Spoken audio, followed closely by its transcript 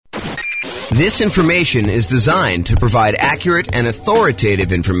This information is designed to provide accurate and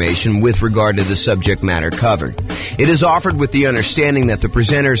authoritative information with regard to the subject matter covered. It is offered with the understanding that the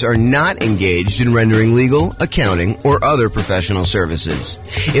presenters are not engaged in rendering legal, accounting, or other professional services.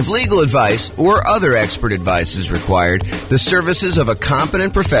 If legal advice or other expert advice is required, the services of a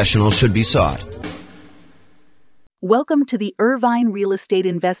competent professional should be sought. Welcome to the Irvine Real Estate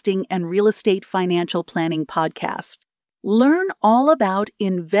Investing and Real Estate Financial Planning Podcast. Learn all about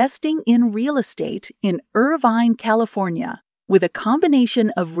investing in real estate in Irvine, California, with a combination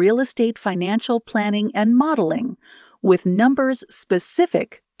of real estate financial planning and modeling, with numbers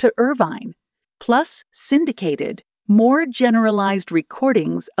specific to Irvine, plus syndicated, more generalized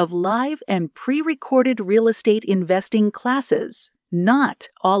recordings of live and pre-recorded real estate investing classes, not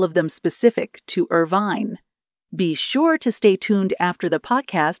all of them specific to Irvine. Be sure to stay tuned after the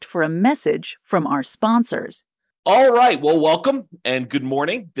podcast for a message from our sponsors. All right. Well, welcome and good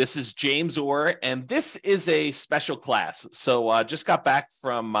morning. This is James Orr, and this is a special class. So just got back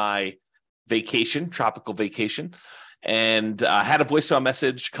from my vacation, tropical vacation, and had a voicemail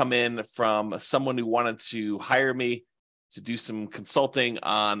message come in from someone who wanted to hire me to do some consulting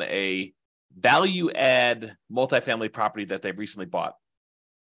on a value-add multifamily property that they've recently bought.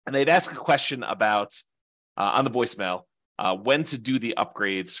 And they'd ask a question about, on the voicemail, when to do the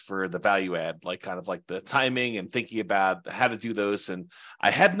upgrades for the value add, like kind of like the timing and thinking about how to do those. And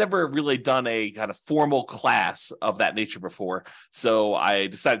I had never really done a kind of formal class of that nature before. So I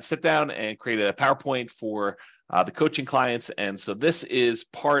decided to sit down and create a PowerPoint for the coaching clients. And so this is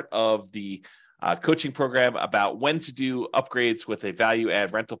part of the coaching program about when to do upgrades with a value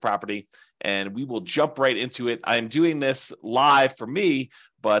add rental property. And we will jump right into it. I'm doing this live for me,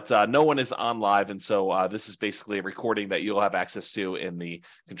 but no one is on live. And so this is basically a recording that you'll have access to in the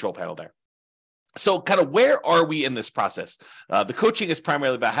control panel there. So kind of where are we in this process? The coaching is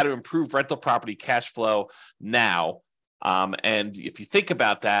primarily about how to improve rental property cash flow now. And if you think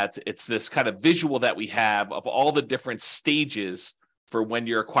about that, it's this kind of visual that we have of all the different stages for when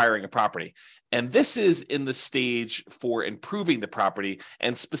you're acquiring a property. And this is in the stage for improving the property.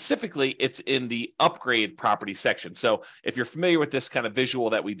 And specifically, it's in the upgrade property section. So if you're familiar with this kind of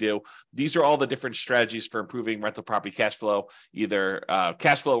visual that we do, these are all the different strategies for improving rental property cash flow, either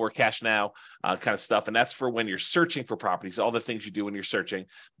cash flow or cash now kind of stuff. And that's for when you're searching for properties, all the things you do when you're searching.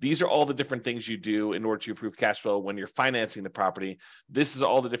 These are all the different things you do in order to improve cash flow when you're financing the property. This is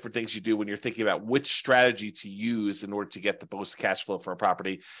all the different things you do when you're thinking about which strategy to use in order to get the most cash flow for a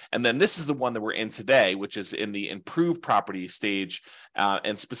property. And then this is the one that we're in today, which is in the improved property stage.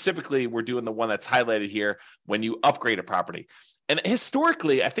 And specifically, we're doing the one that's highlighted here when you upgrade a property. And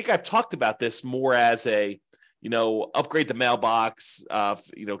historically, I think I've talked about this more as a, upgrade the mailbox,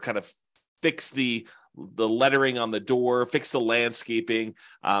 kind of fix the lettering on the door, fix the landscaping,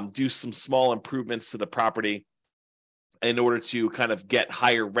 do some small improvements to the property in order to kind of get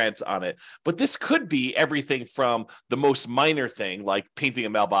higher rent on it. But this could be everything from the most minor thing, like painting a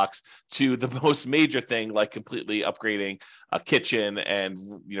mailbox, to the most major thing, like completely upgrading a kitchen and,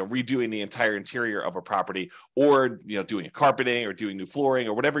 redoing the entire interior of a property, or, doing a carpeting or doing new flooring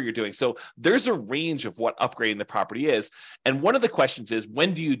or whatever you're doing. So there's a range of what upgrading the property is. And one of the questions is,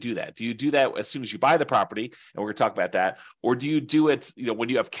 when do you do that? Do you do that as soon as you buy the property? And we're going to talk about that. Or do you do it, when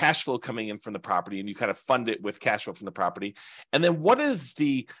you have cash flow coming in from the property and you kind of fund it with cash flow from the property? And then what is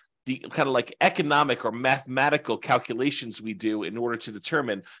the kind of like economic or mathematical calculations we do in order to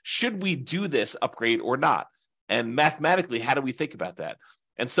determine, should we do this upgrade or not? And mathematically, how do we think about that?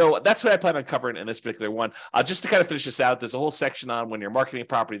 And so that's what I plan on covering in this particular one. Just to kind of finish this out, there's a whole section on when you're marketing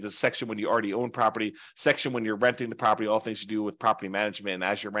property. There's a section when you already own property, section when you're renting the property, all things you do with property management and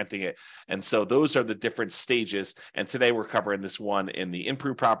as you're renting it. And so those are the different stages. And today we're covering this one in the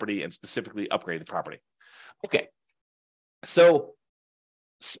improved property and specifically upgraded property. Okay. So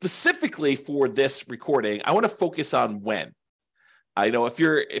specifically for this recording, I want to focus on when.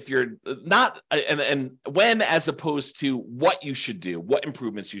 If you're not, and when, as opposed to what you should do, what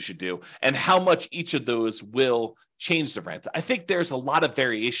improvements you should do, and how much each of those will change the rent. I think there's a lot of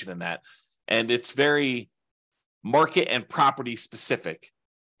variation in that, and it's very market and property specific.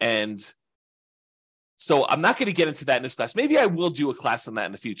 And so I'm not going to get into that in this class. Maybe I will do a class on that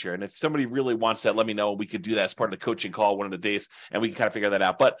in the future. And if somebody really wants that, let me know. We could do that as part of the coaching call one of the days, and we can kind of figure that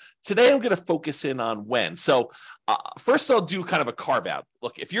out. But today I'm going to focus in on when. So first I'll do kind of a carve out.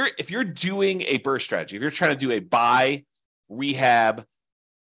 Look, if you're doing a BRRRR strategy, if you're trying to do a buy, rehab,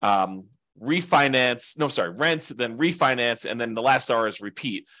 rent, then refinance, and then the last R is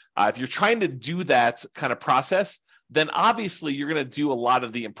repeat. If you're trying to do that kind of process, then obviously you're going to do a lot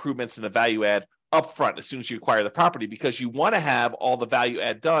of the improvements in the value add upfront as soon as you acquire the property, because you want to have all the value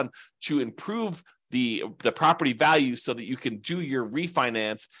add done to improve the property value so that you can do your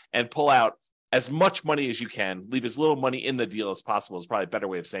refinance and pull out as much money as you can, leave as little money in the deal as possible is probably a better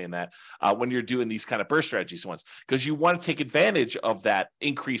way of saying that when you're doing these kind of burst strategies once, because you want to take advantage of that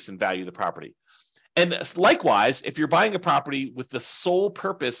increase in value of the property. And likewise, if you're buying a property with the sole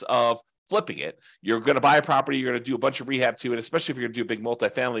purpose of flipping it, you're going to buy a property, you're going to do a bunch of rehab to it, especially if you're going to do a big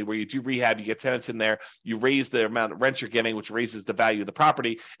multifamily where you do rehab, you get tenants in there, you raise the amount of rent you're getting, which raises the value of the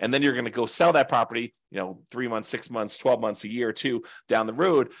property, and then you're going to go sell that property, 3 months, 6 months, 12 months, a year or two down the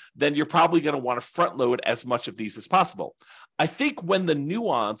road, then you're probably going to want to front load as much of these as possible. I think when the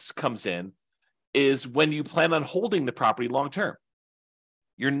nuance comes in is when you plan on holding the property long term.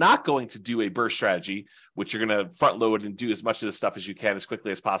 You're not going to do a burst strategy, which you're going to front load and do as much of this stuff as you can as quickly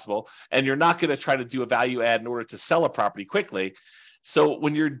as possible. And you're not going to try to do a value add in order to sell a property quickly. So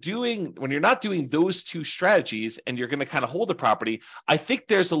when you're not doing those two strategies and you're going to kind of hold the property, I think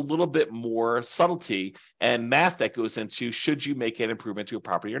there's a little bit more subtlety and math that goes into should you make an improvement to a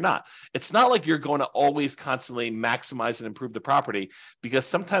property or not. It's not like you're going to always constantly maximize and improve the property, because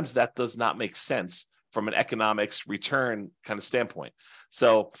sometimes that does not make sense from an economics return kind of standpoint.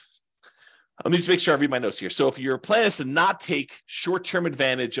 So let me just make sure I read my notes here. So if your plan is to not take short-term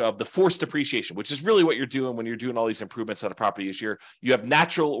advantage of the forced appreciation, which is really what you're doing when you're doing all these improvements on a property, is you have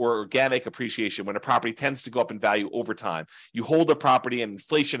natural or organic appreciation when a property tends to go up in value over time. You hold a property and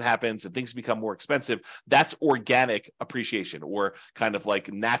inflation happens and things become more expensive. That's organic appreciation, or kind of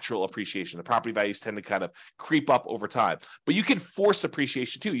like natural appreciation. The property values tend to kind of creep up over time. But you can force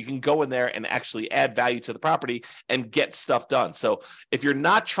appreciation too. You can go in there and actually add value to the property and get stuff done. So if you're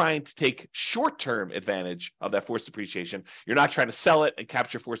not trying to take short-term advantage of that forced appreciation, you're not trying to sell it and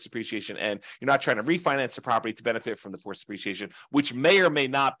capture forced appreciation, and you're not trying to refinance the property to benefit from the forced appreciation, which may or may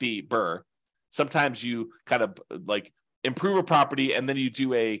not be BRRRR. Sometimes you kind of like improve a property and then you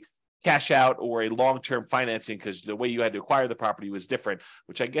do a cash out or a long-term financing because the way you had to acquire the property was different,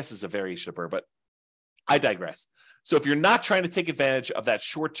 which I guess is a variation of BRRRR, but I digress. So if you're not trying to take advantage of that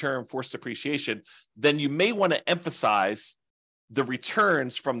short-term forced appreciation, then you may want to emphasize the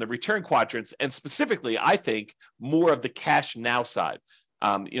returns from the return quadrants, and specifically, I think, more of the cash now side.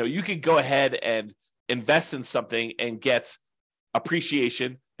 You could go ahead and invest in something and get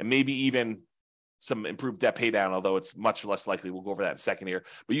appreciation and maybe even some improved debt pay down, although it's much less likely. We'll go over that in a second here.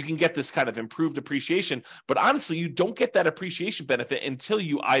 But you can get this kind of improved appreciation. But honestly, you don't get that appreciation benefit until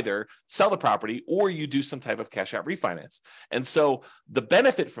you either sell the property or you do some type of cash out refinance. And so the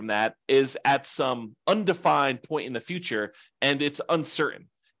benefit from that is at some undefined point in the future, and it's uncertain.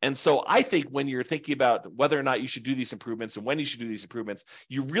 And so I think when you're thinking about whether or not you should do these improvements and when you should do these improvements,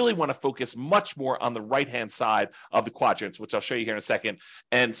 you really want to focus much more on the right-hand side of the quadrants, which I'll show you here in a second,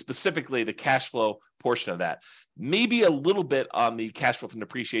 and specifically the cash flow portion of that. Maybe a little bit on the cash flow from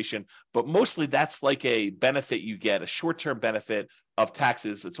depreciation, but mostly that's like a benefit you get, a short-term benefit of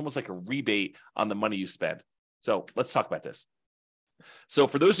taxes. It's almost like a rebate on the money you spend. So let's talk about this. So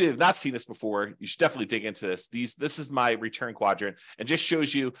for those of you who have not seen this before, you should definitely dig into this. This is my return quadrant, and just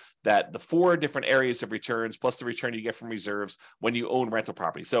shows you that the 4 different areas of returns plus the return you get from reserves when you own rental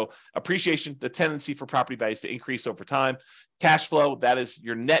property. So appreciation, the tendency for property values to increase over time. Cash flow, that is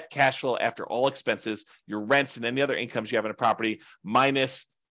your net cash flow after all expenses, your rents and any other incomes you have in a property, minus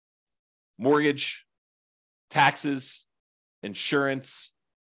mortgage, taxes, insurance,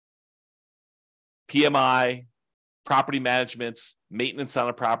 PMI, property management, maintenance on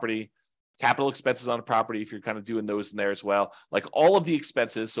a property, capital expenses on a property, if you're kind of doing those in there as well. Like all of the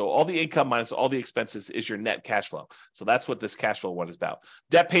expenses, so all the income minus all the expenses is your net cash flow. So that's what this cash flow one is about.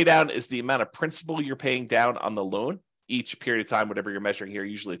 Debt pay down is the amount of principal you're paying down on the loan each period of time, whatever you're measuring here.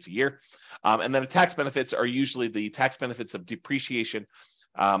 Usually it's a year. And then the tax benefits are usually the tax benefits of depreciation.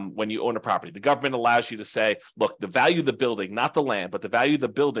 When you own a property, the government allows you to say, look, the value of the building, not the land, but the value of the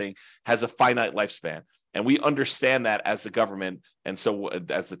building has a finite lifespan. And we understand that as the government, and so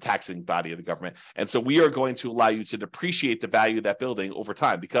as the taxing body of the government. And so we are going to allow you to depreciate the value of that building over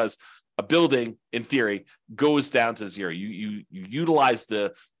time, because a building, in theory, goes down to zero. You utilize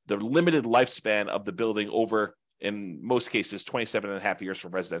the limited lifespan of the building over, in most cases, 27 and a half years for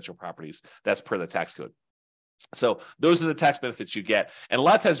residential properties. That's per the tax code. So those are the tax benefits you get. And a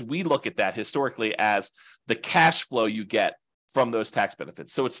lot of times we look at that historically as the cash flow you get from those tax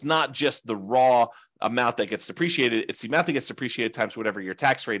benefits. So it's not just the raw amount that gets depreciated. It's the amount that gets depreciated times whatever your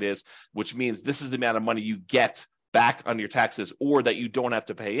tax rate is, which means this is the amount of money you get back on your taxes, or that you don't have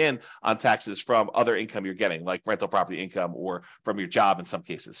to pay in on taxes from other income you're getting, like rental property income or from your job in some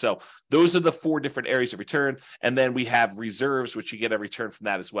cases. So those are the 4 different areas of return. And then we have reserves, which you get a return from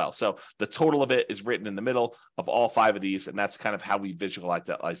that as well. So the total of it is written in the middle of all 5 of these. And that's kind of how we visualize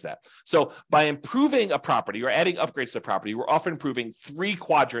that. So by improving a property or adding upgrades to the property, we're often improving 3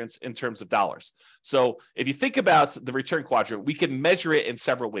 quadrants in terms of dollars. So if you think about the return quadrant, we can measure it in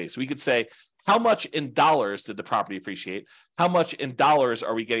several ways. We could say, how much in dollars did the property appreciate? How much in dollars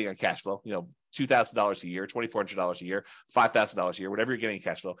are we getting on cash flow? $2,000 a year, $2,400 a year, $5,000 a year, whatever you're getting in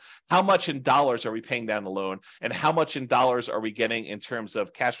cash flow. How much in dollars are we paying down the loan? And how much in dollars are we getting in terms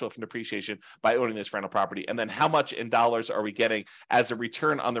of cash flow from depreciation by owning this rental property? And then how much in dollars are we getting as a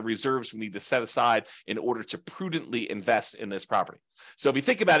return on the reserves we need to set aside in order to prudently invest in this property? So if you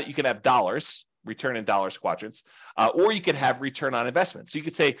think about it, you can have dollars, return in dollars quadrants, or you could have return on investment. So you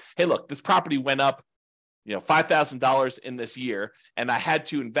could say, hey, look, this property went up $5,000 in this year, and I had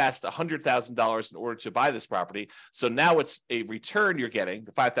to invest $100,000 in order to buy this property. So now it's a return you're getting,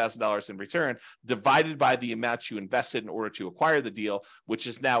 the $5,000 in return, divided by the amount you invested in order to acquire the deal, which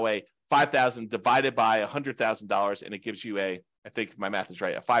is now a $5,000 divided by $100,000, and it gives you I think if my math is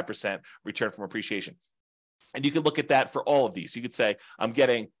right, a 5% return from appreciation. And you can look at that for all of these. You could say, I'm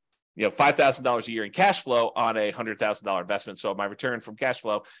getting $5,000 a year in cash flow on a $100,000 investment. So my return from cash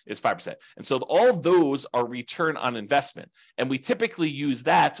flow is 5%. And so all of those are return on investment. And we typically use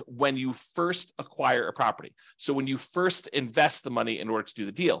that when you first acquire a property. So when you first invest the money in order to do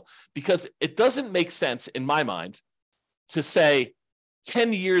the deal, because it doesn't make sense in my mind to say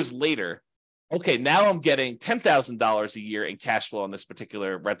 10 years later, okay, now I'm getting $10,000 a year in cash flow on this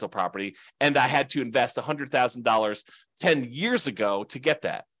particular rental property, and I had to invest $100,000 10 years ago to get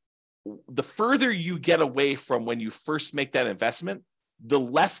that. The further you get away from when you first make that investment, the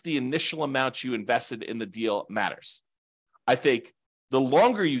less the initial amount you invested in the deal matters. I think the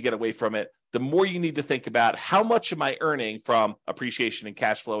longer you get away from it, the more you need to think about how much am I earning from appreciation and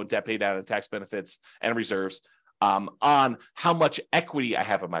cash flow and debt pay down and tax benefits and reserves on how much equity I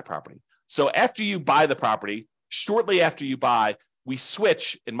have in my property. So after you buy the property, shortly after you buy, we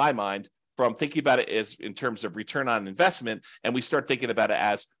switch, in my mind, from thinking about it as in terms of return on investment, and we start thinking about it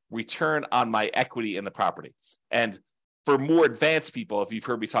as return on my equity in the property. And for more advanced people, if you've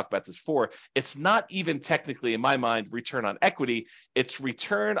heard me talk about this before, it's not even technically, in my mind, return on equity. It's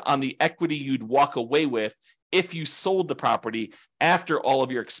return on the equity you'd walk away with if you sold the property after all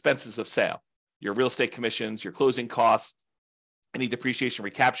of your expenses of sale, your real estate commissions, your closing costs, any depreciation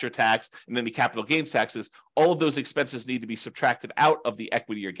recapture tax, and any capital gains taxes. All of those expenses need to be subtracted out of the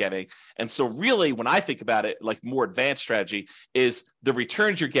equity you're getting. And so really, when I think about it, like more advanced strategy is the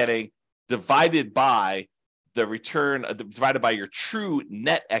returns you're getting divided by the return, divided by your true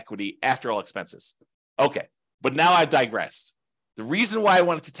net equity after all expenses. Okay, but now I've digressed. The reason why I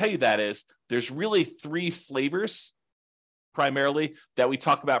wanted to tell you that is there's really 3 flavors primarily that we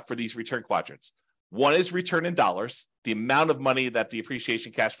talk about for these return quadrants. One is return in dollars, the amount of money that the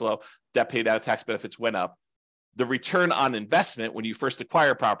appreciation, cash flow, debt paid out, tax benefits went up. The return on investment, when you first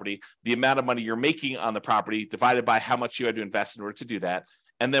acquire property, the amount of money you're making on the property divided by how much you had to invest in order to do that.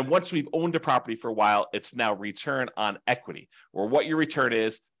 And then once we've owned a property for a while, it's now return on equity, or what your return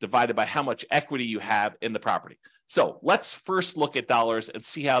is divided by how much equity you have in the property. So let's first look at dollars and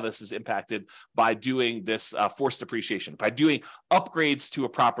see how this is impacted by doing this forced depreciation, by doing upgrades to a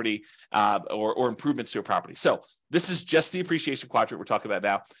property or improvements to a property. So this is just the appreciation quadrant we're talking about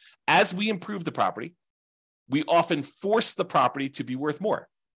now. As we improve the property, we often force the property to be worth more.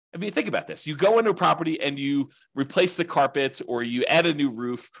 I mean, think about this. You go into a property and you replace the carpets, or you add a new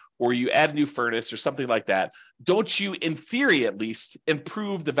roof, or you add a new furnace or something like that. Don't you, in theory at least,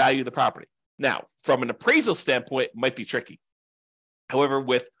 improve the value of the property? Now, from an appraisal standpoint, it might be tricky. However,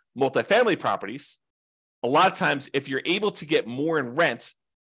 with multifamily properties, a lot of times if you're able to get more in rent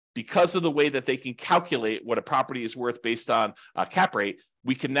because of the way that they can calculate what a property is worth based on cap rate,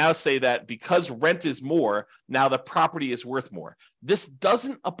 we can now say that because rent is more, now the property is worth more. This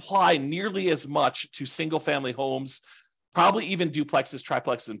doesn't apply nearly as much to single-family homes, probably even duplexes,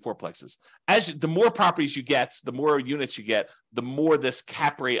 triplexes, and fourplexes. The more properties you get, the more units you get, the more this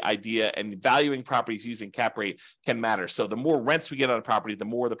cap rate idea and valuing properties using cap rate can matter. So the more rents we get on a property, the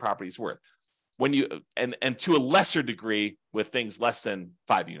more the property is worth. When you and to a lesser degree with things less than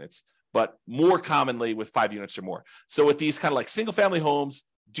 5 units, but more commonly with 5 units or more. So with these kind of like single family homes,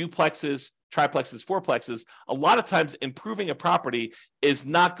 duplexes, triplexes, fourplexes, a lot of times improving a property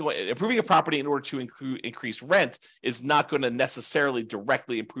in order to increase rent is not going to necessarily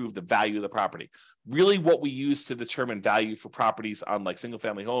directly improve the value of the property. Really what we use to determine value for properties on like single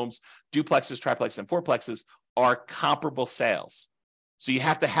family homes, duplexes, triplexes, and fourplexes are comparable sales. So you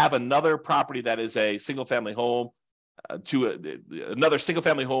have to have another property that is a single family home another single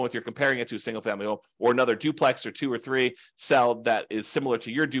family home if you're comparing it to a single family home, or another duplex or 2 or 3 sell that is similar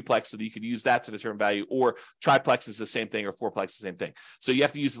to your duplex so that you could use that to determine value, or triplex is the same thing, or fourplex is the same thing. So you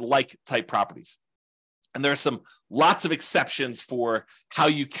have to use like type properties. And there are lots of exceptions for how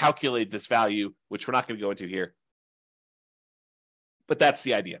you calculate this value, which we're not going to go into here. But that's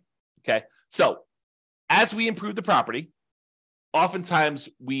the idea. Okay. So as we improve the property, oftentimes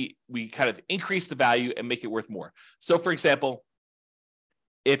we kind of increase the value and make it worth more. So for example,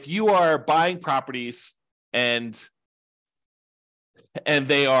 if you are buying properties and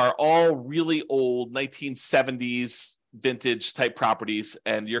they are all really old 1970s vintage type properties,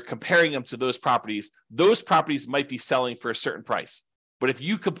 and you're comparing them to those properties might be selling for a certain price. But if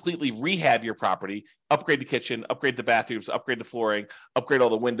you completely rehab your property, upgrade the kitchen, upgrade the bathrooms, upgrade the flooring, upgrade all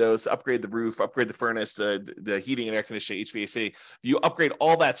the windows, upgrade the roof, upgrade the furnace, the heating and air conditioning, HVAC, if you upgrade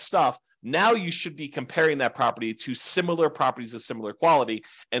all that stuff, now you should be comparing that property to similar properties of similar quality.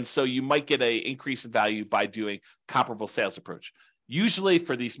 And so you might get an increase in value by doing comparable sales approach. Usually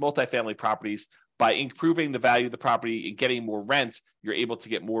for these multifamily properties, by improving the value of the property and getting more rent, you're able to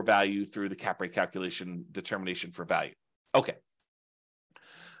get more value through the cap rate calculation determination for value. Okay.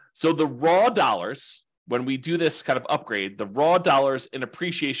 So the raw dollars, when we do this kind of upgrade, the raw dollars in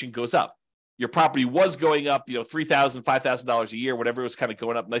appreciation goes up. Your property was going up, $3,000, $5,000 a year, whatever it was kind of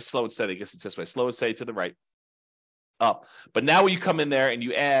going up, nice, slow and steady. I guess it's this way, slow and steady to the right, up. But now when you come in there and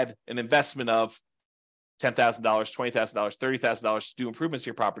you add an investment of $10,000, $20,000, $30,000 to do improvements to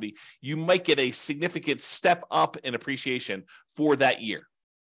your property, you might get a significant step up in appreciation for that year.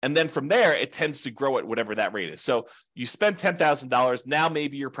 And then from there, it tends to grow at whatever that rate is. So you spend $10,000, now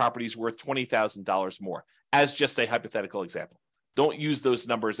maybe your property is worth $20,000 more, as just a hypothetical example. Don't use those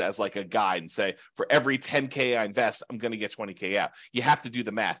numbers as like a guide and say, for every 10K I invest, I'm going to get 20K out. You have to do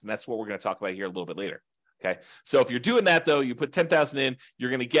the math, and that's what we're going to talk about here a little bit later. Okay. So if you're doing that, though, you put $10,000 in, you're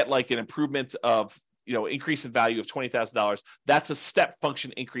going to get like an improvement of, increase in value of $20,000. That's a step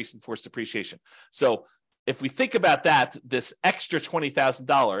function increase in forced depreciation. So if we think about that, this extra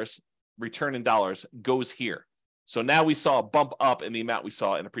 $20,000 return in dollars goes here. So now we saw a bump up in the amount we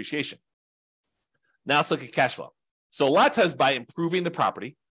saw in appreciation. Now let's look at cash flow. So a lot of times by improving the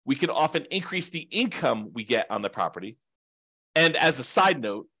property, we can often increase the income we get on the property. And as a side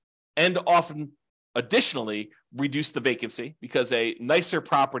note, and often additionally reduce the vacancy, because a nicer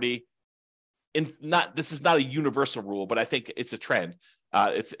property, this is not a universal rule, but I think it's a trend.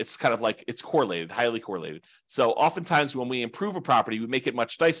 It's kind of like it's correlated, highly correlated. So oftentimes when we improve a property, we make it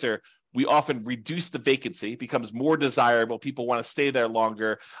much nicer, we often reduce the vacancy, becomes more desirable. People want to stay there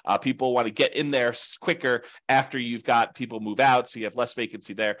longer. People want to get in there quicker after you've got people move out, so you have less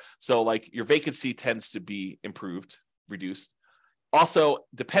vacancy there. So like your vacancy tends to be improved, reduced. Also,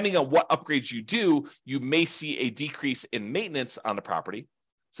 depending on what upgrades you do, you may see a decrease in maintenance on the property.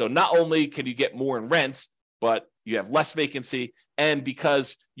 So not only can you get more in rent, but you have less vacancy. And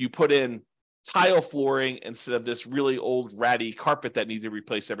because you put in tile flooring instead of this really old ratty carpet that needs to be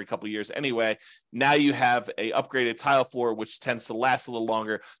replaced every couple of years anyway, now you have a upgraded tile floor, which tends to last a little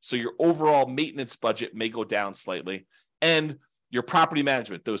longer. So your overall maintenance budget may go down slightly. And your property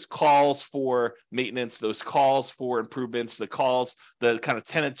management, those calls for maintenance, those calls for improvements, the kind of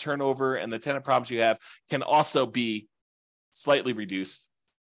tenant turnover and the tenant problems you have can also be slightly reduced.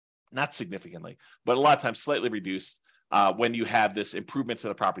 Not significantly, but a lot of times slightly reduced when you have this improvement to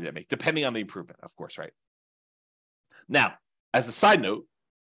the property that make, depending on the improvement, of course, right? Now, as a side note,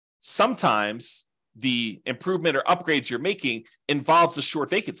 sometimes the improvement or upgrades you're making involves a short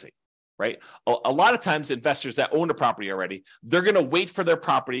vacancy, right? A lot of times investors that own a property already, they're going to wait for their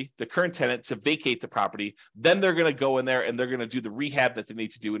property, the current tenant, to vacate the property. Then they're going to go in there and they're going to do the rehab that they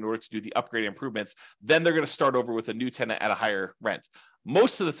need to do in order to do the upgrade improvements. Then they're going to start over with a new tenant at a higher rent.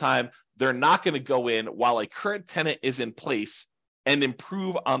 Most of the time, they're not going to go in while a current tenant is in place and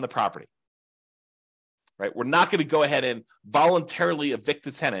improve on the property, right? We're not going to go ahead and voluntarily evict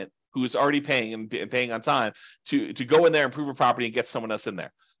the tenant who is already paying and paying on time to go in there, improve a property, and get someone else in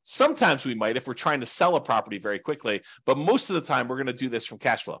there. Sometimes we might if we're trying to sell a property very quickly, but most of the time we're going to do this from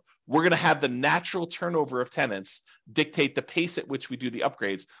cash flow. We're going to have the natural turnover of tenants dictate the pace at which we do the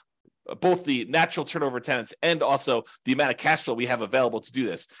upgrades, both the natural turnover of tenants and also the amount of cash flow we have available to do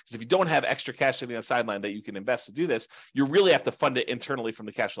this. Because if you don't have extra cash sitting on the sideline that you can invest to do this, you really have to fund it internally from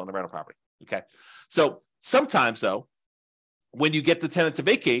the cash flow on the rental property. Okay. So sometimes though, when you get the tenant to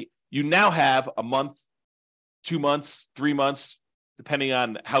vacate, you now have a month, 2 months, 3 months, depending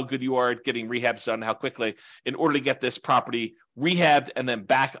on how good you are at getting rehabs done, how quickly, in order to get this property rehabbed, and then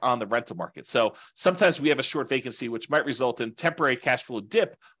back on the rental market. So sometimes we have a short vacancy, which might result in temporary cash flow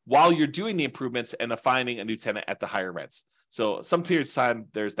dip while you're doing the improvements and finding a new tenant at the higher rents. So some periods of time,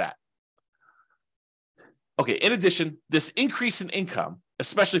 there's that. Okay, in addition, this increase in income,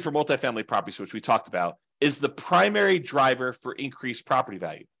 especially for multifamily properties, which we talked about, is the primary driver for increased property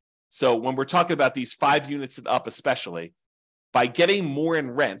value. So when we're talking about these 5 units and up, especially, by getting more in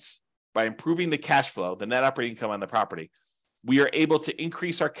rent, by improving the cash flow, the net operating income on the property, we are able to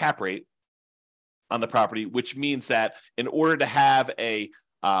increase our cap rate on the property, which means that in order to have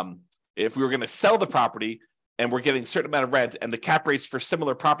if we were going to sell the property and we're getting a certain amount of rent, and the cap rates for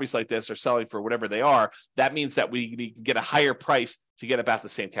similar properties like this are selling for whatever they are, that means that we can get a higher price to get about the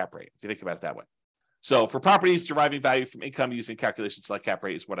same cap rate, if you think about it that way. So for properties deriving value from income using calculations like cap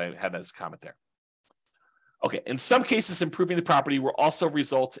rate is what I had as a comment there. Okay, in some cases, improving the property will also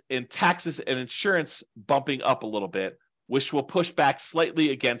result in taxes and insurance bumping up a little bit, which will push back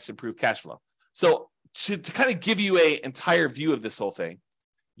slightly against improved cash flow. So to kind of give you an entire view of this whole thing,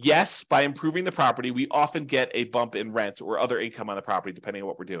 yes, by improving the property, we often get a bump in rent or other income on the property, depending on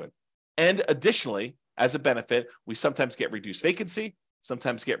what we're doing. And additionally, as a benefit, we sometimes get reduced vacancy,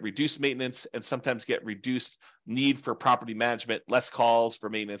 sometimes get reduced maintenance, and sometimes get reduced need for property management, less calls for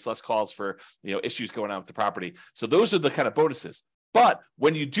maintenance, less calls for issues going on with the property. So those are the kind of bonuses. But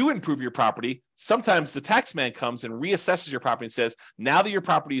when you do improve your property, sometimes the tax man comes and reassesses your property and says, now that your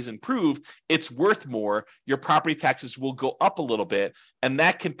property is improved, it's worth more. Your property taxes will go up a little bit, and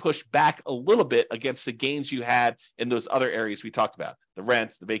that can push back a little bit against the gains you had in those other areas we talked about, the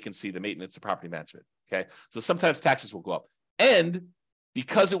rent, the vacancy, the maintenance, the property management. Okay, so sometimes taxes will go up. And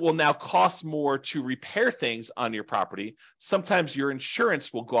because it will now cost more to repair things on your property, sometimes your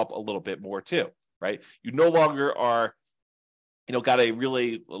insurance will go up a little bit more too, right? You no longer are got a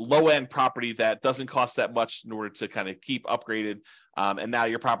really low-end property that doesn't cost that much in order to kind of keep upgraded. And now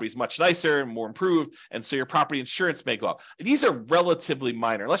your property is much nicer and more improved. And so your property insurance may go up. These are relatively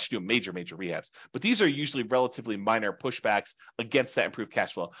minor, unless you do major rehabs, but these are usually relatively minor pushbacks against that improved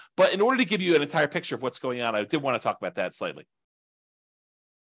cash flow. But in order to give you an entire picture of what's going on, I did want to talk about that slightly.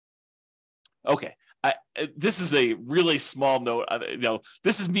 Okay. This is a really small note.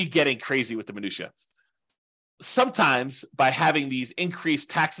 This is me getting crazy with the minutia. Sometimes by having these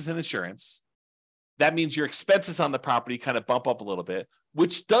increased taxes and insurance, that means your expenses on the property kind of bump up a little bit,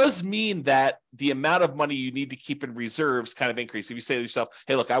 which does mean that the amount of money you need to keep in reserves kind of increase. If you say to yourself,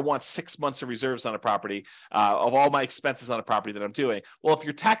 hey, look, I want 6 months of reserves on a property of all my expenses on a property that I'm doing. Well, if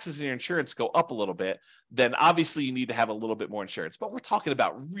your taxes and your insurance go up a little bit, then obviously you need to have a little bit more insurance. But we're talking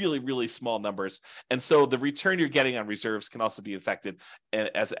about really, really small numbers. And so the return you're getting on reserves can also be affected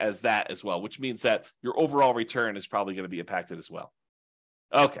as that as well, which means that your overall return is probably going to be impacted as well.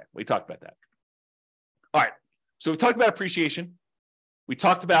 Okay, we talked about that. All right, so we talked about appreciation. We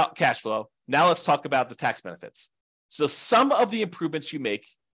talked about cash flow. Now let's talk about the tax benefits. So some of the improvements you make,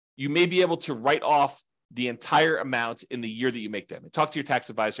 you may be able to write off the entire amount in the year that you make them. And talk to your tax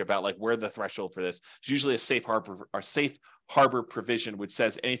advisor about where the threshold for this. It's usually a safe harbor provision, which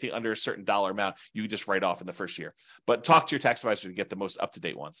says anything under a certain dollar amount, you just write off in the first year. But talk to your tax advisor to get the most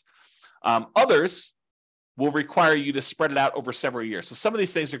up-to-date ones. Others will require you to spread it out over several years. So some of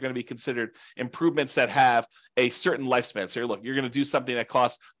these things are going to be considered improvements that have a certain lifespan. So look, you're going to do something that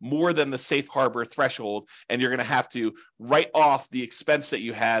costs more than the safe harbor threshold, and you're going to have to write off the expense that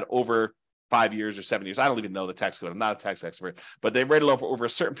you had over 5 years or 7 years. I don't even know the tax code. I'm not a tax expert, but they write it over a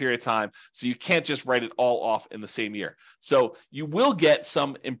certain period of time. So you can't just write it all off in the same year. So you will get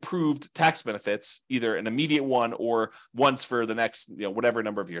some improved tax benefits, either an immediate one or ones for the next, whatever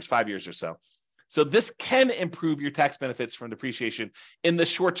number of years, 5 years or so. So this can improve your tax benefits from depreciation in the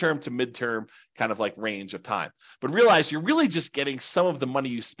short term to midterm kind of range of time. But realize you're really just getting some of the money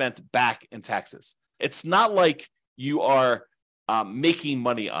you spent back in taxes. It's not like you are making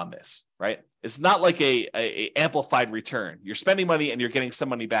money on this, right? It's not like a amplified return. You're spending money and you're getting some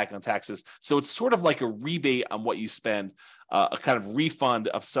money back on taxes. So it's sort of like a rebate on what you spend, a kind of refund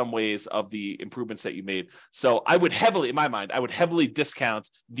of some ways of the improvements that you made. So I would heavily discount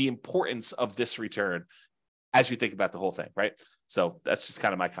the importance of this return as you think about the whole thing, right? So that's just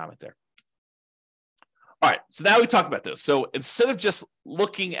kind of my comment there. All right, so now we talked about this. So instead of just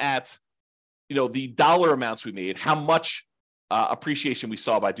looking at, the dollar amounts we made, how much appreciation we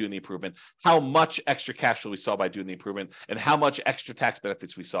saw by doing the improvement, how much extra cash flow we saw by doing the improvement, and how much extra tax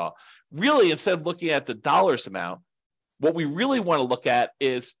benefits we saw. Really, instead of looking at the dollars amount, what we really want to look at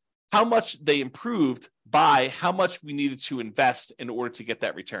is how much they improved by how much we needed to invest in order to get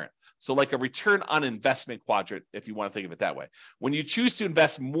that return. So like a return on investment quadrant, if you want to think of it that way. When you choose to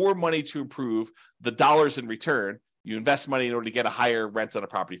invest more money to improve the dollars in return, You invest money in order to get a higher rent on a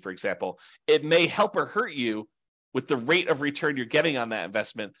property, for example. It may help or hurt you with the rate of return you're getting on that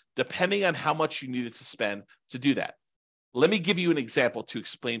investment, depending on how much you needed to spend to do that. Let me give you an example to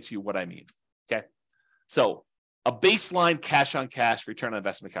explain to you what I mean. Okay. So a baseline cash on cash return on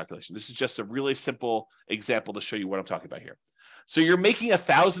investment calculation. This is just a really simple example to show you what I'm talking about here. So you're making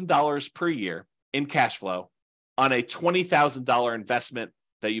 $1,000 per year in cash flow on a $20,000 investment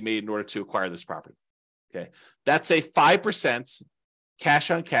that you made in order to acquire this property. Okay. That's a 5%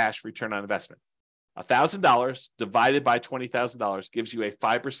 cash on cash return on investment. $1,000 divided by $20,000 gives you a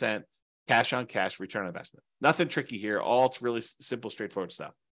 5% cash on cash return on investment. Nothing tricky here. All it's really simple, straightforward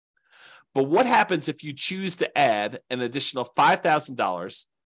stuff. But what happens if you choose to add an additional $5,000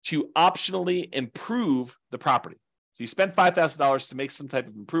 to optionally improve the property? So you spend $5,000 to make some type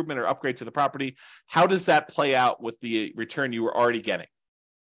of improvement or upgrade to the property. How does that play out with the return you were already getting?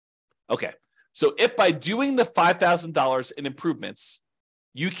 Okay. So if by doing the $5,000 in improvements,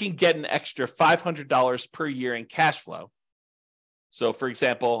 you can get an extra $500 per year in cash flow. So for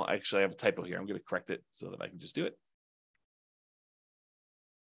example, actually I have a typo here. I'm going to correct it so that I can just do it.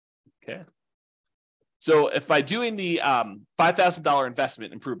 Okay. So if by doing the $5,000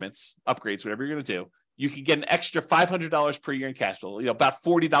 investment improvements, upgrades, whatever you're going to do, you can get an extra $500 per year in cash flow. About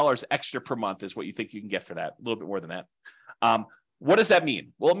 $40 extra per month is what you think you can get for that. A little bit more than that. What does that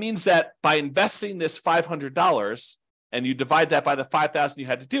mean? Well, it means that by investing this $500 and you divide that by the $5,000 you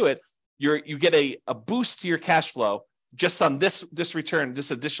had to do it, you get a boost to your cash flow just on this return,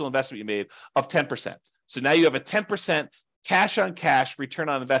 this additional investment you made of 10%. So now you have a 10% cash on cash return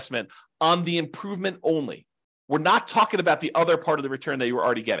on investment on the improvement only. We're not talking about the other part of the return that you were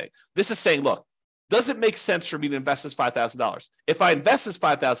already getting. This is saying, look, does it make sense for me to invest this $5,000? If I invest this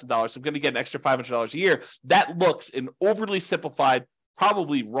 $5,000, I'm going to get an extra $500 a year. That looks an overly simplified,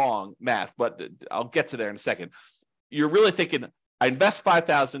 probably wrong math, but I'll get to there in a second. You're really thinking, I invest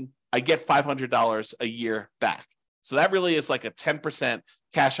 $5,000, I get $500 a year back. So that really is like a 10%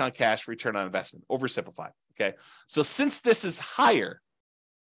 cash on cash return on investment, oversimplified. Okay. So since this is higher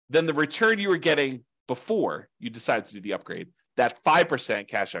than the return you were getting before you decided to do the upgrade, that 5%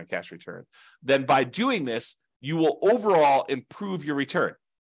 cash on cash return, then by doing this, you will overall improve your return.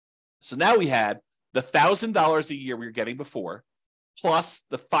 So now we had the $1,000 a year we were getting before, plus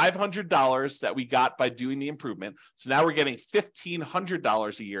the $500 that we got by doing the improvement. So now we're getting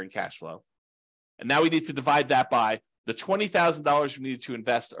 $1,500 a year in cash flow. And now we need to divide that by the $20,000 we needed to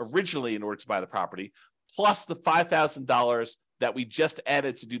invest originally in order to buy the property, plus the $5,000 that we just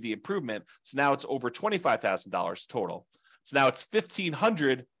added to do the improvement. So now it's over $25,000 total. So now it's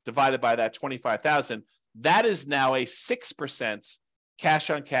 $1,500 divided by that $25,000. That is now a 6% cash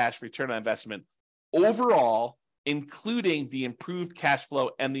on cash return on investment overall, including the improved cash flow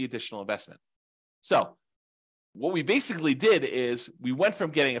and the additional investment. So what we basically did is we went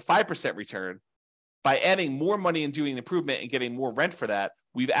from getting a 5% return. By adding more money and doing an improvement and getting more rent for that,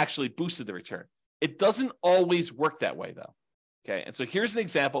 we've actually boosted the return. It doesn't always work that way, though. Okay. And so here's an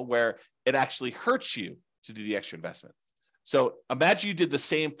example where it actually hurts you to do the extra investment. So imagine you did the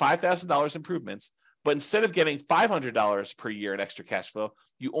same $5,000 improvements, but instead of getting $500 per year in extra cash flow,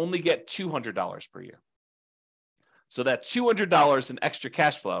 you only get $200 per year. So that $200 in extra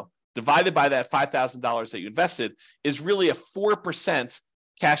cash flow divided by that $5,000 that you invested is really a 4%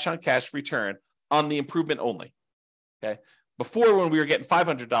 cash on cash return on the improvement only. Okay. Before, when we were getting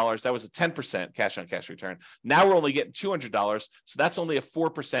 $500, that was a 10% cash on cash return. Now we're only getting $200. So that's only a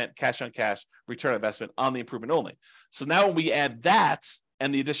 4% cash on cash return on investment on the improvement only. So now when we add that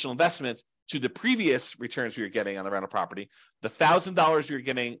and the additional investment to the previous returns we were getting on the rental property, the $1,000 we were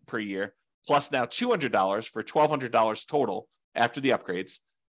getting per year, plus now $200 for $1,200 total after the upgrades,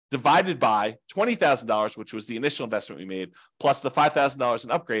 divided by $20,000, which was the initial investment we made, plus the $5,000 in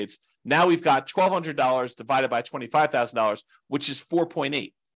upgrades. Now we've got $1,200 divided by $25,000, which is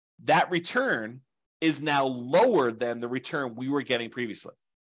 4.8. That return is now lower than the return we were getting previously.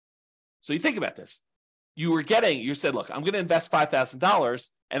 So you think about this. You said, look, I'm going to invest $5,000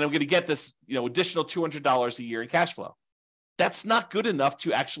 and I'm going to get this, additional $200 a year in cash flow. That's not good enough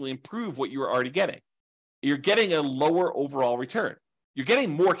to actually improve what you were already getting. You're getting a lower overall return. You're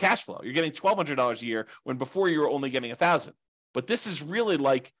getting more cash flow. You're getting $1,200 a year when before you were only getting $1,000. But this is really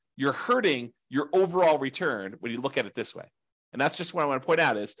like you're hurting your overall return when you look at it this way. And that's just what I want to point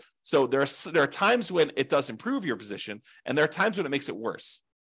out is, so there are times when it does improve your position, and there are times when it makes it worse.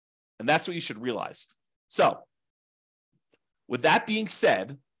 And that's what you should realize. So with that being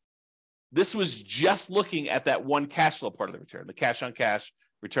said, this was just looking at that one cash flow part of the return, the cash on cash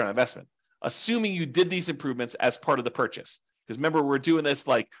return on investment, assuming you did these improvements as part of the purchase. Because remember, we're doing this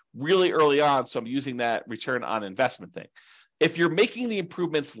like really early on. So I'm using that return on investment thing. If you're making the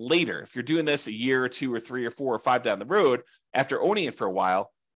improvements later, if you're doing this a year or 2 or 3 or 4 or 5 down the road after owning it for a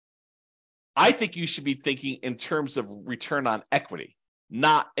while, I think you should be thinking in terms of return on equity,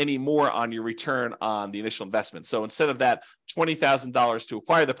 not anymore on your return on the initial investment. So instead of that $20,000 to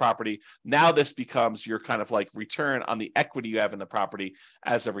acquire the property, now this becomes your kind of like return on the equity you have in the property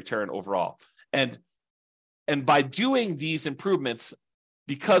as a return overall. And by doing these improvements,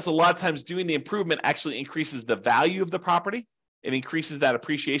 because a lot of times doing the improvement actually increases the value of the property, it increases that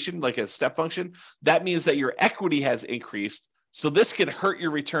appreciation like a step function. That means that your equity has increased. So this can hurt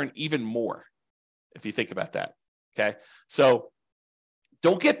your return even more if you think about that. Okay. So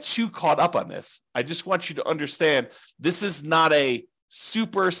don't get too caught up on this. I just want you to understand this is not a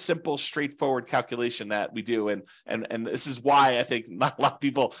super simple, straightforward calculation that we do. And this is why I think not a lot of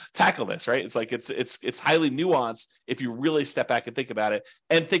people tackle this, right? It's like it's highly nuanced if you really step back and think about it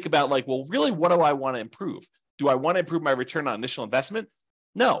and think about like, well, really, what do I want to improve? Do I want to improve my return on initial investment?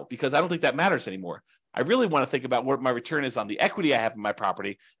 No, because I don't think that matters anymore. I really want to think about what my return is on the equity I have in my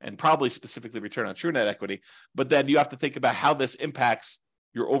property and probably specifically return on true net equity. But then you have to think about how this impacts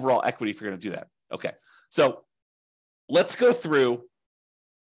your overall equity if you're going to do that. Okay. So let's go through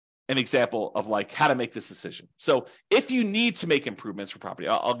an example of like how to make this decision. So if you need to make improvements for property,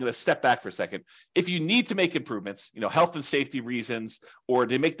 I'm going to step back for a second. If you need to make improvements, health and safety reasons, or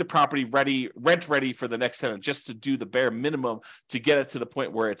to make the property rent ready for the next tenant, just to do the bare minimum to get it to the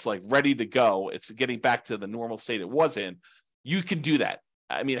point where it's like ready to go, it's getting back to the normal state it was in, you can do that.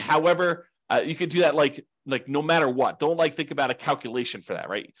 I mean, however, you can do that like no matter what. Don't think about a calculation for that,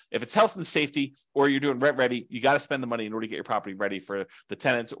 right? If it's health and safety or you're doing rent ready, you got to spend the money in order to get your property ready for the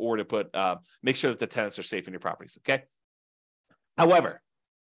tenants or to make sure that the tenants are safe in your properties, okay? However,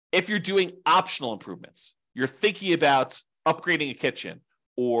 if you're doing optional improvements, you're thinking about upgrading a kitchen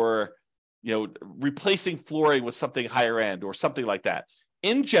or replacing flooring with something higher end or something like that.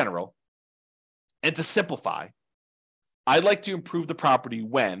 In general, and to simplify, I'd like to improve the property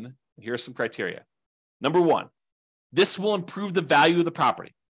when, here are some criteria. Number one, this will improve the value of the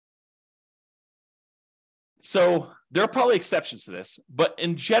property. So there are probably exceptions to this, but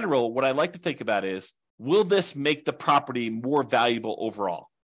in general, what I like to think about is, will this make the property more valuable overall?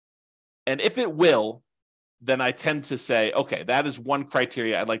 And if it will, then I tend to say, okay, that is one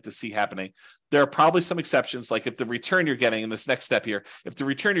criteria I'd like to see happening. There are probably some exceptions, like if the return you're getting in this next step here, if the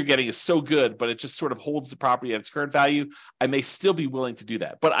return you're getting is so good, but it just sort of holds the property at its current value, I may still be willing to do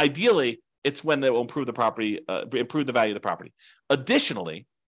that. But ideally, it's when they will improve the property, improve the value of the property. Additionally,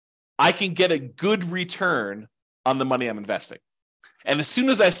 I can get a good return on the money I'm investing. And as soon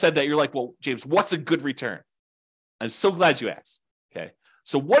as I said that, you're like, well, James, what's a good return? I'm so glad you asked. Okay.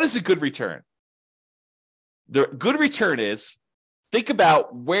 So what is a good return? The good return is, think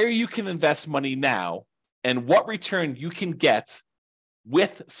about where you can invest money now and what return you can get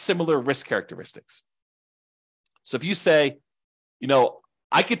with similar risk characteristics. So if you say,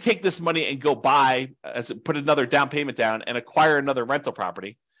 I could take this money and go put another down payment down and acquire another rental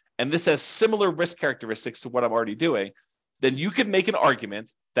property, and this has similar risk characteristics to what I'm already doing, then you could make an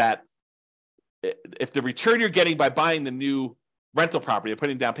argument that if the return you're getting by buying the new rental property and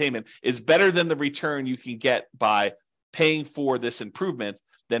putting down payment is better than the return you can get by paying for this improvement,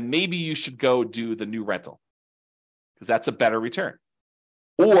 then maybe you should go do the new rental because that's a better return.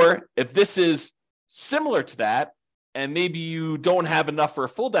 Or if this is similar to that, and maybe you don't have enough for a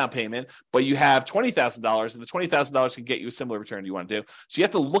full down payment, but you have $20,000 and the $20,000 can get you a similar return you want to do. So you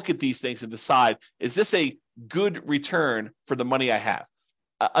have to look at these things and decide, is this a good return for the money I have?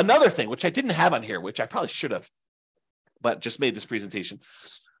 Another thing, which I didn't have on here, which I probably should have, but just made this presentation.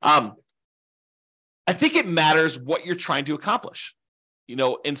 I think it matters what you're trying to accomplish.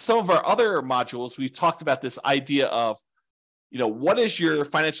 In some of our other modules, we've talked about this idea of, what is your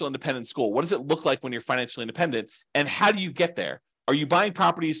financial independence goal? What does it look like when you're financially independent? And how do you get there? Are you buying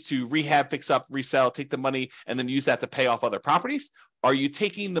properties to rehab, fix up, resell, take the money, and then use that to pay off other properties? Are you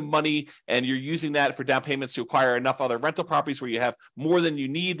taking the money and you're using that for down payments to acquire enough other rental properties where you have more than you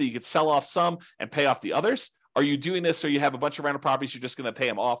need that you could sell off some and pay off the others? Are you doing this so you have a bunch of rental properties, you're just going to pay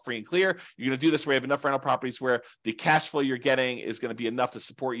them off free and clear? You're going to do this where you have enough rental properties where the cash flow you're getting is going to be enough to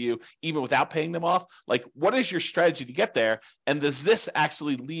support you even without paying them off? Like, what is your strategy to get there? And does this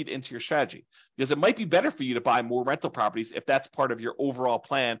actually lead into your strategy? Because it might be better for you to buy more rental properties if that's part of your overall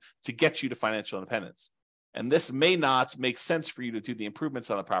plan to get you to financial independence. And this may not make sense for you to do the improvements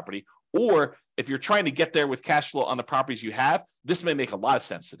on the property. Or if you're trying to get there with cash flow on the properties you have, this may make a lot of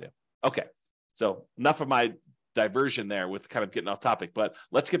sense to do. Okay. So enough of my diversion there with kind of getting off topic, but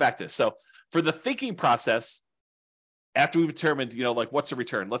let's get back to this. So for the thinking process, after we've determined, like what's a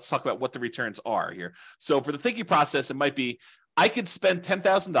return, let's talk about what the returns are here. So for the thinking process, it might be, I could spend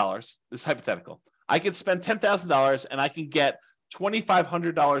 $10,000. This is hypothetical. I could spend $10,000 and I can get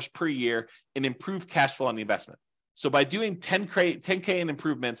 $2,500 per year in improved cash flow on the investment. So by doing 10K in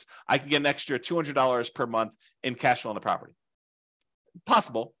improvements, I can get an extra $200 per month in cash flow on the property.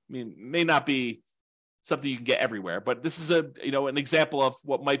 Possible. I mean, may not be something you can get everywhere, but this is an example of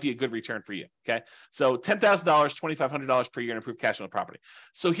what might be a good return for you. Okay. So $10,000, $2,500 per year in improved cash flow on the property.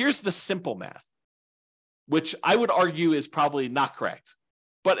 So here's the simple math, which I would argue is probably not correct,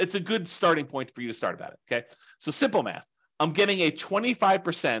 but it's a good starting point for you to start about it. Okay. So simple math. I'm getting a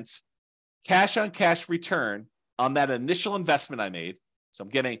 25% cash on cash return on that initial investment I made. So I'm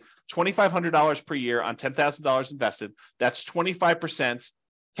getting $2,500 per year on $10,000 invested. That's 25%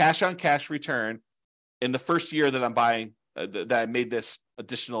 cash on cash return in the first year that I'm buying, that I made this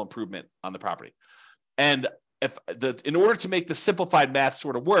additional improvement on the property. And in order to make the simplified math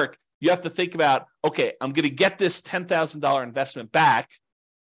sort of work, you have to think about, okay, I'm going to get this $10,000 investment back,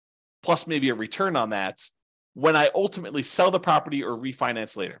 plus maybe a return on that, when I ultimately sell the property or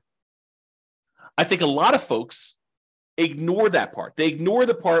refinance later. I think a lot of folks ignore that part. They ignore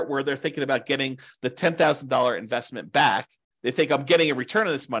the part where they're thinking about getting the $10,000 investment back. They think I'm getting a return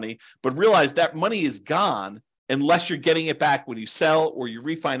on this money, but realize that money is gone unless you're getting it back when you sell or you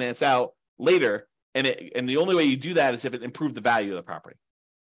refinance out later. And the only way you do that is if it improved the value of the property.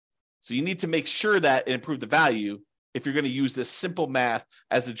 So you need to make sure that it improved the value if you're going to use this simple math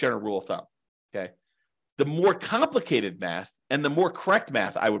as a general rule of thumb. Okay. The more complicated math and the more correct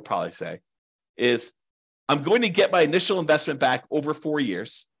math, I would probably say, is I'm going to get my initial investment back over 4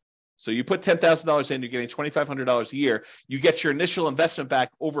 years. So you put $10,000 in, you're getting $2,500 a year. You get your initial investment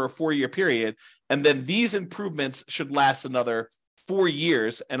back over a 4-year period. And then these improvements should last another 4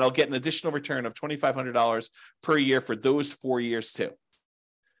 years. And I'll get an additional return of $2,500 per year for those 4 years too.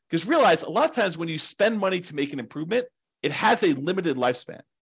 Because realize a lot of times when you spend money to make an improvement, it has a limited lifespan.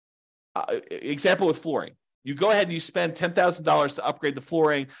 Example with flooring. You go ahead and you spend $10,000 to upgrade the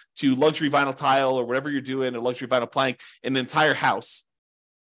flooring to luxury vinyl tile or whatever you're doing, or luxury vinyl plank in the entire house.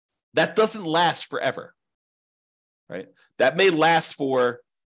 That doesn't last forever, right? That may last for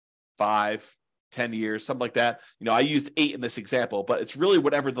 5, 10 years, something like that. I used 8 in this example, but it's really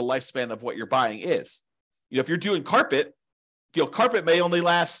whatever the lifespan of what you're buying is. If you're doing carpet, carpet may only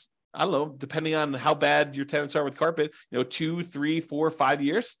last, I don't know, depending on how bad your tenants are with carpet, 2, 3, 4, 5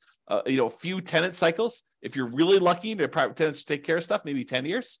 years, a few tenant cycles. If you're really lucky to private tenants to take care of stuff, maybe 10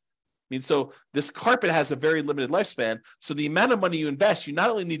 years. So this carpet has a very limited lifespan. So the amount of money you invest, you not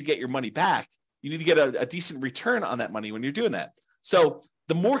only need to get your money back, you need to get a decent return on that money when you're doing that. So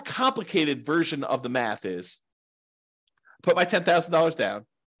the more complicated version of the math is put my $10,000 down.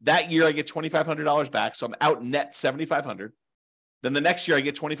 That year I get $2,500 back. So I'm out net $7,500. Then the next year I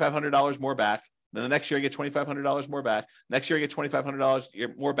get $2,500 more back. Then the next year I get $2,500 more back. Next year I get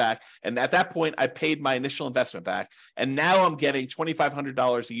 $2,500 more back. And at that point, I paid my initial investment back. And now I'm getting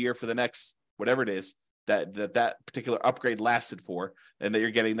 $2,500 a year for the next, whatever it is that particular upgrade lasted for, and that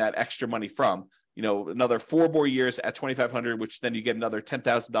you're getting that extra money from, another 4 more years at $2,500, which then you get another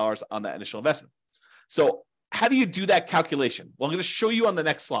 $10,000 on that initial investment. So how do you do that calculation? Well, I'm going to show you on the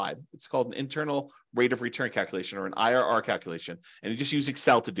next slide. It's called an internal rate of return calculation, or an IRR calculation. And you just use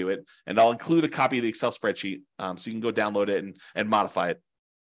Excel to do it. And I'll include a copy of the Excel spreadsheet so you can go download it and modify it.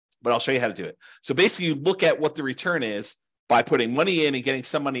 But I'll show you how to do it. So basically, you look at what the return is by putting money in and getting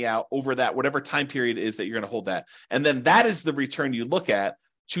some money out over that, whatever time period is that you're going to hold that. And then that is the return you look at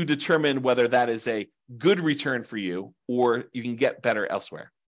to determine whether that is a good return for you or you can get better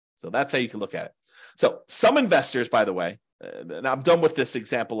elsewhere. So that's how you can look at it. So some investors, by the way, and I'm done with this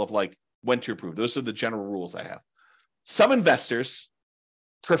example of like when to approve. Those are the general rules I have. Some investors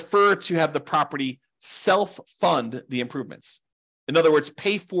prefer to have the property self-fund the improvements. In other words,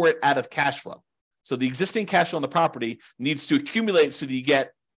 pay for it out of cash flow. So the existing cash flow on the property needs to accumulate so that you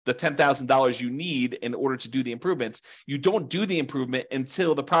get the $10,000 you need in order to do the improvements. You don't do the improvement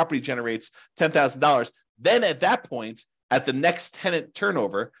until the property generates $10,000. Then at that point, at the next tenant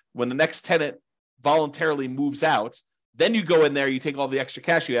turnover, when the next tenant voluntarily moves out, then you go in there, you take all the extra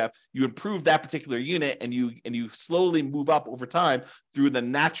cash you have, you improve that particular unit, and you slowly move up over time through the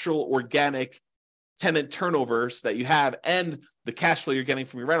natural organic tenant turnovers that you have and the cash flow you're getting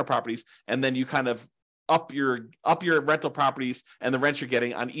from your rental properties, and then you kind of up your rental properties and the rent you're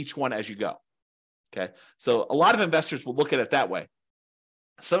getting on each one as you go. Okay, so a lot of investors will look at it that way.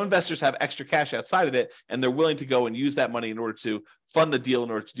 Some investors have extra cash outside of it, and they're willing to go and use that money in order to fund the deal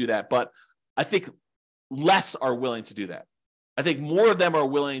in order to do that. But I think less are willing to do that. I think more of them are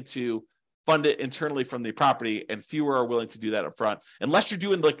willing to fund it internally from the property, and fewer are willing to do that up front. Unless you're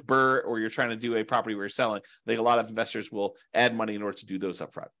doing like BRRRR or you're trying to do a property where you're selling, I think a lot of investors will add money in order to do those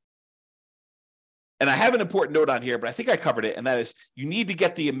up front. And I have an important note on here, but I think I covered it, and that is you need to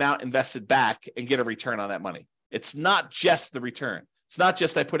get the amount invested back and get a return on that money. It's not just the return. It's not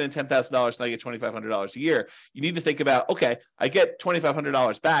just I put in $10,000 and I get $2,500 a year. You need to think about, okay, I get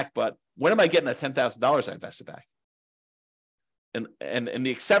 $2,500 back, but when am I getting that $10,000 I invested back? And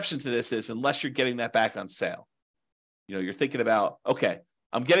the exception to this is unless you're getting that back on sale. You're thinking about, okay,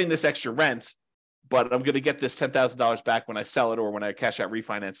 I'm getting this extra rent, but I'm going to get this $10,000 back when I sell it or when I cash out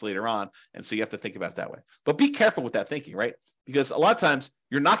refinance later on. And so you have to think about it that way. But be careful with that thinking, right? Because a lot of times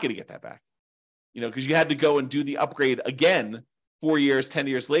you're not going to get that back, because you had to go and do the upgrade again 4 years, 10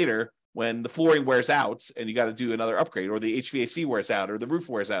 years later when the flooring wears out and you got to do another upgrade, or the HVAC wears out or the roof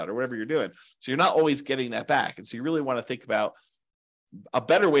wears out or whatever you're doing. So you're not always getting that back. And so you really want to think about a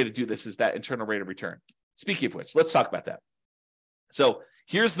better way to do this is that internal rate of return. Speaking of which, let's talk about that. So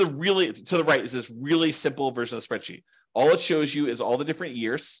here's to the right is this really simple version of the spreadsheet. All it shows you is all the different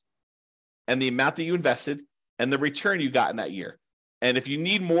years and the amount that you invested and the return you got in that year. And if you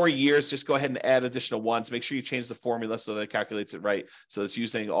need more years, just go ahead and add additional ones. Make sure you change the formula so that it calculates it right. So it's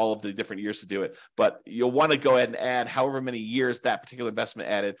using all of the different years to do it. But you'll want to go ahead and add however many years that particular investment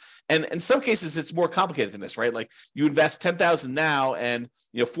added. And in some cases, it's more complicated than this, right? Like you invest $10,000 now and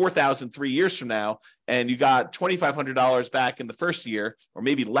 $4,000 3 years from now, and you got $2,500 back in the first year, or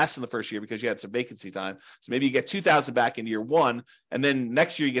maybe less in the first year because you had some vacancy time. So maybe you get $2,000 back in year one, and then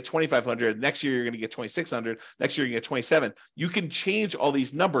next year you get $2,500. Next year you're going to get $2,600. Next year you get $2,700. You can change all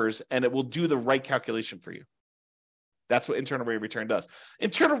these numbers, and it will do the right calculation for you. That's what internal rate of return does.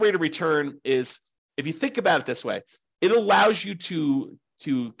 Internal rate of return is, if you think about it this way, it allows you to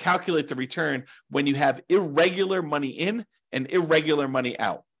calculate the return when you have irregular money in and irregular money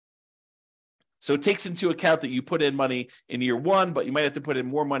out. So it takes into account that you put in money in year one, but you might have to put in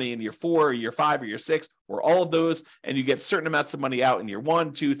more money in year 4 or year 5 or year 6 or all of those, and you get certain amounts of money out in year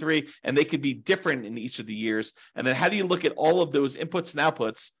 1, 2, 3, and they could be different in each of the years. And then how do you look at all of those inputs and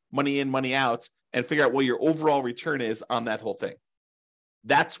outputs, money in, money out, and figure out what your overall return is on that whole thing?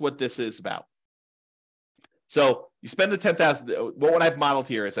 That's what this is about. So you spend the $10,000. What I've modeled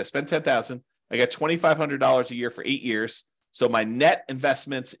here is I spend $10,000. I got $2,500 a year for 8 years. So my net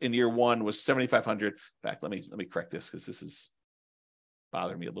investments in year one was $7,500. In fact, let me correct this because this is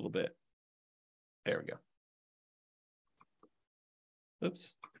bothering me a little bit. There we go.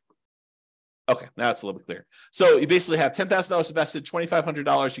 Oops. Okay, now it's a little bit clearer. So you basically have $10,000 invested,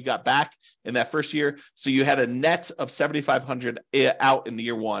 $2,500 you got back in that first year. So you had a net of $7,500 out in the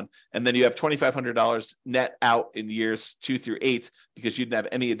year one, and then you have $2,500 net out in years 2 through 8 because you didn't have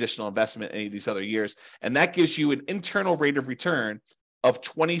any additional investment in any of these other years. And that gives you an internal rate of return of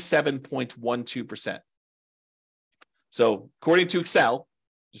 27.12%. So according to Excel,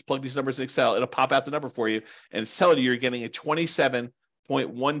 just plug these numbers in Excel, it'll pop out the number for you, and it's telling you you're getting a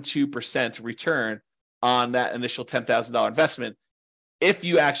 27.12% return on that initial $10,000 investment if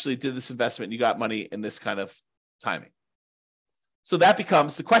you actually did this investment and you got money in this kind of timing. So that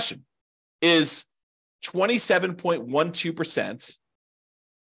becomes the question. Is 27.12%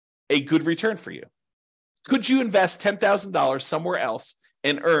 a good return for you? Could you invest $10,000 somewhere else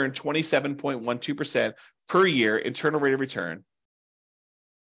and earn 27.12% per year internal rate of return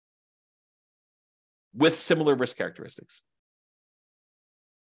with similar risk characteristics?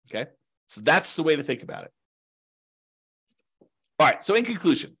 Okay, so that's the way to think about it. All right, so in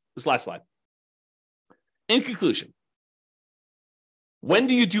conclusion, this last slide. In conclusion, when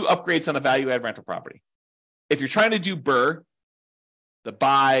do you do upgrades on a value-add rental property? If you're trying to do BRRRR, the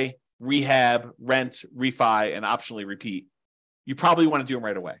buy, rehab, rent, refi, and optionally repeat, you probably want to do them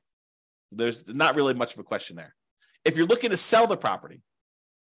right away. There's not really much of a question there. If you're looking to sell the property,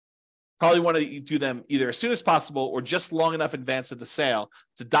 probably want to do them either as soon as possible or just long enough in advance of the sale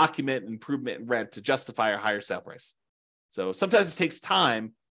to document improvement in rent to justify a higher sale price. So sometimes it takes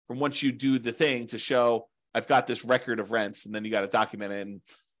time from once you do the thing to show I've got this record of rents, and then you got to document it, and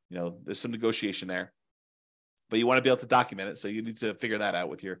there's some negotiation there. But you want to be able to document it, so you need to figure that out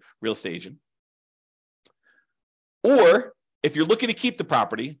with your real estate agent. Or if you're looking to keep the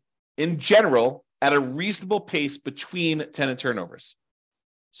property, in general, at a reasonable pace between tenant turnovers.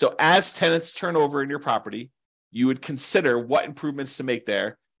 So as tenants turn over in your property, you would consider what improvements to make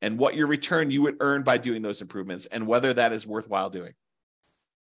there and what your return you would earn by doing those improvements and whether that is worthwhile doing.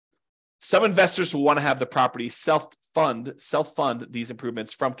 Some investors will want to have the property self-fund these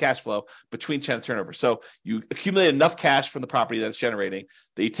improvements from cash flow between tenant turnover. So you accumulate enough cash from the property that it's generating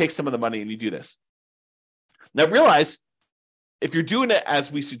that you take some of the money and you do this. Now realize, if you're doing it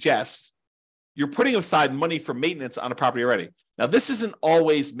as we suggest, you're putting aside money for maintenance on a property already. Now, this isn't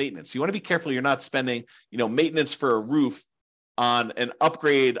always maintenance. You want to be careful you're not spending, maintenance for a roof on an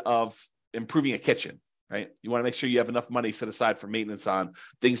upgrade of improving a kitchen, right? You want to make sure you have enough money set aside for maintenance on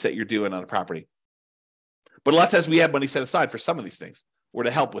things that you're doing on a property. But a lot of times we have money set aside for some of these things or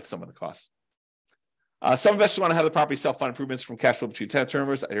to help with some of the costs. Some investors want to have the property self-fund improvements from cash flow between tenant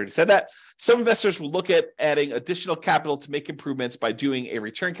turnovers. I already said that. Some investors will look at adding additional capital to make improvements by doing a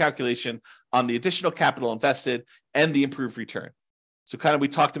return calculation on the additional capital invested and the improved return. So kind of we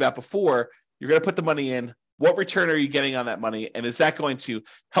talked about before, you're going to put the money in. What return are you getting on that money? And is that going to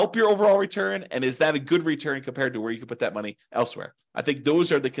help your overall return? And is that a good return compared to where you could put that money elsewhere? I think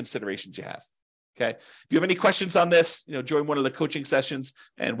those are the considerations you have. Okay. If you have any questions on this, join one of the coaching sessions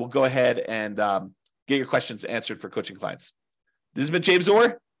and we'll go ahead and get your questions answered for coaching clients. This has been James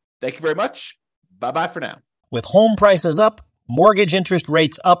Orr. Thank you very much. Bye-bye for now. With home prices up, mortgage interest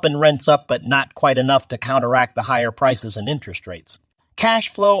rates up, and rents up, but not quite enough to counteract the higher prices and interest rates, cash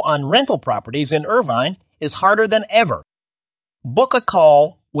flow on rental properties in Irvine is harder than ever. Book a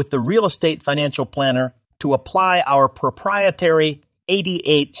call with the Real Estate Financial Planner to apply our proprietary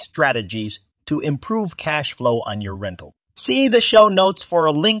 88 strategies to improve cash flow on your rental. See the show notes for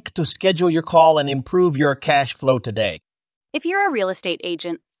a link to schedule your call and improve your cash flow today. If you're a real estate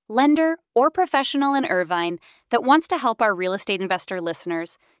agent, lender, or professional in Irvine that wants to help our real estate investor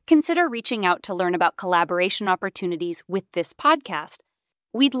listeners, consider reaching out to learn about collaboration opportunities with this podcast.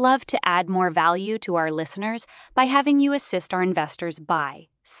 We'd love to add more value to our listeners by having you assist our investors buy,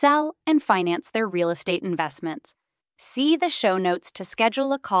 sell, and finance their real estate investments. See the show notes to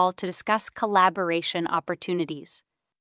schedule a call to discuss collaboration opportunities.